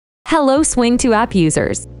Hello Swing2App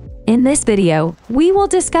users! In this video, we will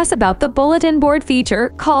discuss about the bulletin board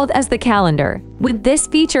feature called as the calendar. With this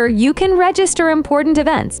feature, you can register important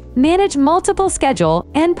events, manage multiple schedule,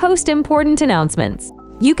 and post important announcements.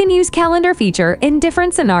 You can use calendar feature in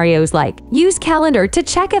different scenarios like use calendar to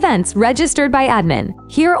check events registered by admin.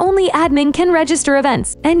 Here only admin can register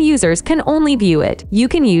events and users can only view it. You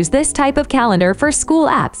can use this type of calendar for school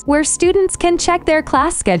apps where students can check their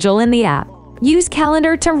class schedule in the app. Use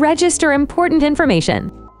calendar to register important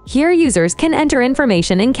information. Here users can enter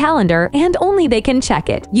information in calendar and only they can check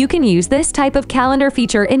it. You can use this type of calendar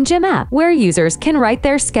feature in Gym app where users can write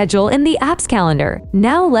their schedule in the app's calendar.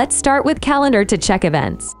 Now let's start with calendar to check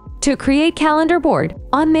events. To create calendar board,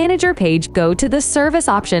 on manager page go to the service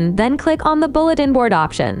option, then click on the bulletin board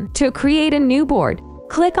option. To create a new board,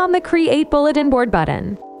 click on the create bulletin board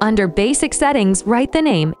button. Under basic settings, write the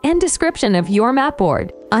name and description of your map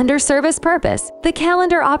board. Under service purpose, the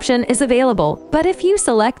calendar option is available, but if you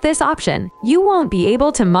select this option, you won't be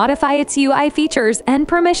able to modify its UI features and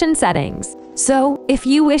permission settings. So, if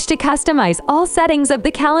you wish to customize all settings of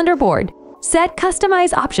the calendar board, set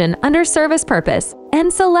Customize option under Service Purpose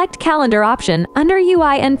and select Calendar option under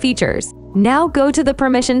UI and Features. Now go to the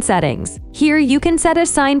permission settings. Here you can set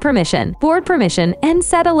assign permission, board permission, and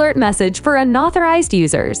set alert message for unauthorized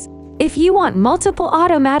users. If you want multiple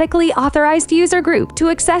automatically authorized user group to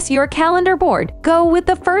access your calendar board, go with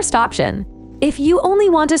the first option. If you only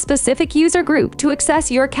want a specific user group to access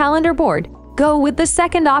your calendar board, go with the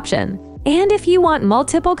second option. And if you want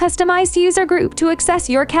multiple customized user group to access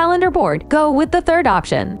your calendar board, go with the third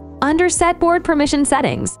option. Under Set Board Permission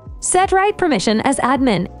Settings, set Write Permission as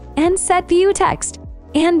admin and set View Text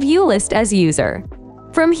and View List as user.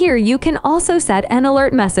 From here, you can also set an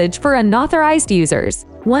alert message for unauthorized users.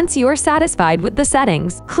 Once you're satisfied with the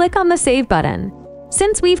settings, click on the Save button.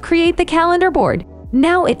 Since we've created the calendar board,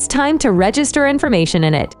 now it's time to register information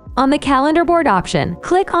in it. On the calendar board option,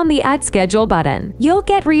 click on the Add Schedule button. You'll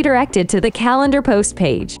get redirected to the calendar post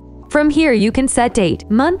page. From here, you can set date,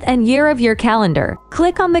 month, and year of your calendar.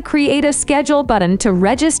 Click on the Create a Schedule button to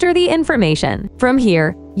register the information. From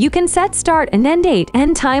here, you can set start and end date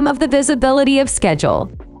and time of the visibility of schedule.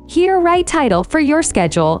 Here, write title for your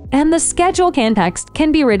schedule, and the schedule context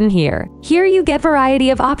can be written here. Here you get variety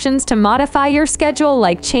of options to modify your schedule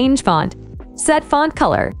like change font, set font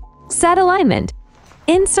color, set alignment,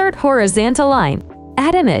 insert horizontal line,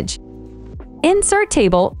 add image, insert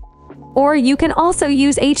table, or you can also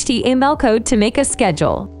use HTML code to make a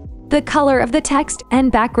schedule. The color of the text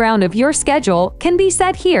and background of your schedule can be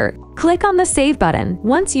set here. Click on the Save button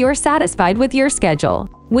once you're satisfied with your schedule.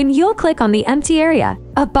 When you'll click on the empty area,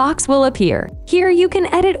 a box will appear. Here you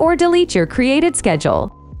can edit or delete your created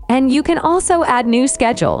schedule. And you can also add new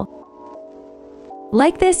schedule.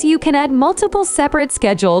 Like this, you can add multiple separate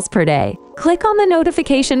schedules per day. Click on the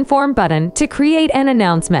Notification Form button to create an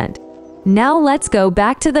announcement. Now let's go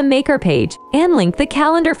back to the Maker page and link the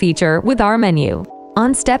calendar feature with our menu.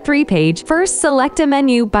 On Step 3 page, first select a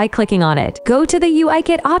menu by clicking on it. Go to the UI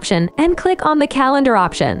KIT option and click on the Calendar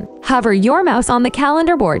option. Hover your mouse on the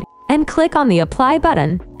calendar board and click on the Apply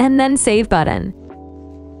button and then Save button.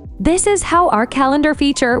 This is how our calendar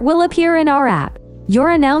feature will appear in our app.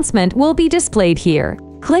 Your announcement will be displayed here.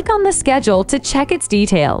 Click on the schedule to check its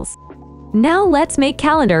details. Now let's make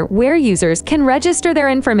calendar where users can register their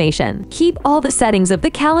information. Keep all the settings of the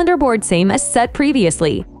calendar board same as set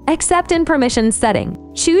previously, except in permissions setting.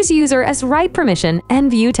 Choose user as write permission and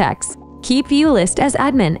view text. Keep view list as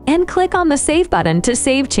admin and click on the Save button to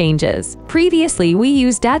save changes. Previously, we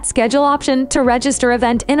used Add Schedule option to register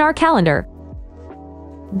event in our calendar.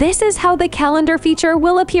 This is how the calendar feature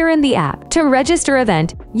will appear in the app. To register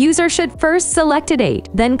event, user should first select a date,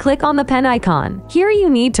 then click on the pen icon. Here you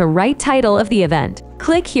need to write title of the event.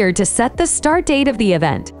 Click here to set the start date of the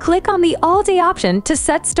event. Click on the All Day option to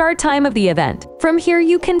set start time of the event. From here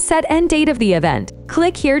you can set end date of the event.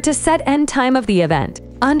 Click here to set end time of the event.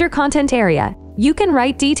 Under Content area, you can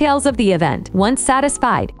write details of the event. Once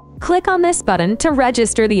satisfied, click on this button to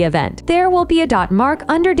register the event. There will be a dot mark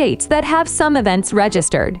under dates that have some events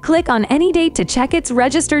registered. Click on any date to check its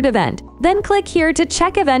registered event. Then click here to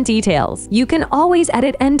check event details. You can always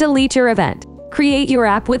edit and delete your event. Create your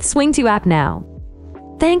app with Swing2App now.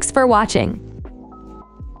 Thanks for watching.